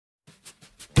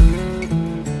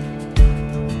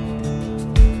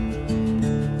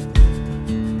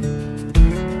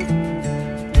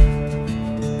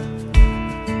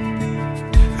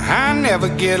ever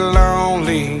get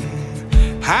lonely,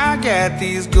 I got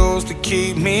these goals to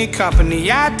keep me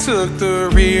company. I took the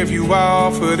rear view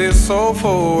off of this old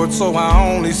Ford, so I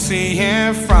only see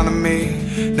in front of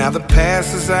me. Now the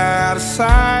past is out of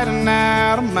sight and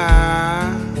out of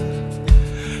mind.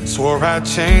 Swore I'd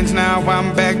change, now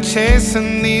I'm back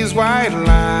chasing these white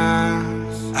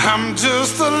lines. I'm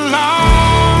just a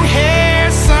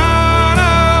long-haired son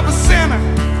of a sinner,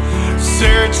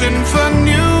 searching for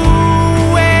new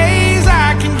ways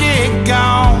I can get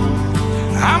gone.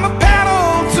 I'm a pedal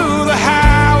to the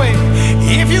highway,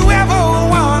 if you ever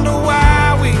wonder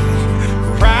why we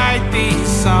write these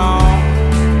songs.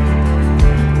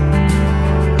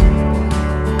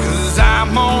 'Cause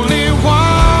I'm only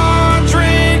one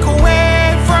drink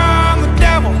away from the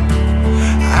devil,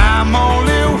 I'm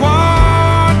only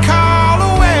one call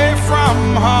away from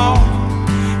home.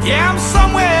 Yeah, I'm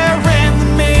somewhere in the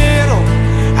middle,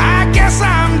 I guess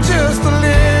I'm just a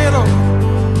little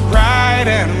right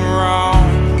and wrong.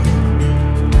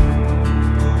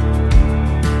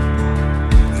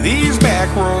 These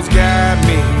backroads guide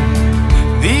me,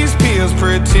 these pills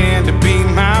pretend to be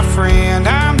my friend.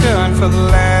 I'm done for the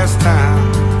last time,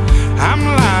 I'm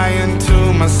lying to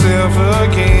myself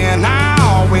again. I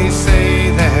always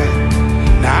say that,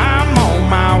 now I'm on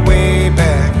my way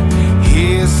back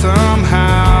here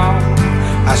somehow.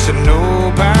 I should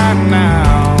know by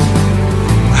now.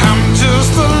 I'm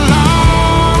just a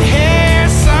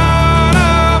long-haired son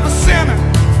of a sinner,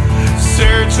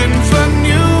 searching for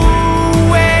new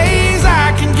ways I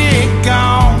can get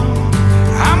gone.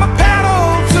 I'm a pedal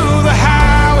to the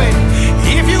highway,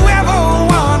 if you ever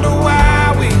wonder why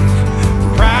we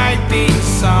write these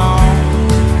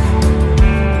songs.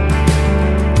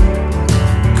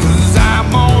 'Cause I'm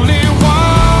only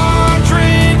one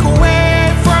drink away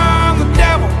from the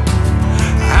devil,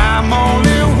 I'm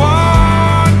only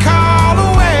one call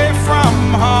away from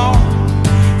home.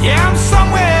 Yeah, I'm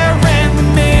somewhere in the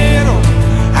middle,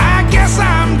 I guess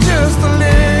I'm just a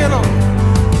little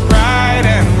right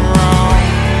and wrong.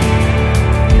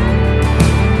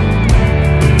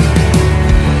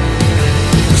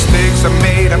 Mistakes I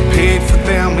made, I paid for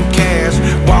them in cash.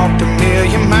 Walked a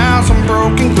million miles on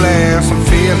broken glass. I'm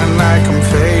feeling like I'm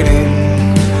fading,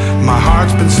 my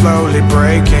heart's been slowly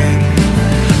breaking.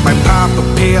 Might pop a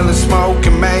pill and smoke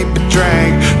and maybe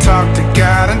drink, talk to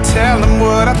God and tell him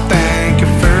what I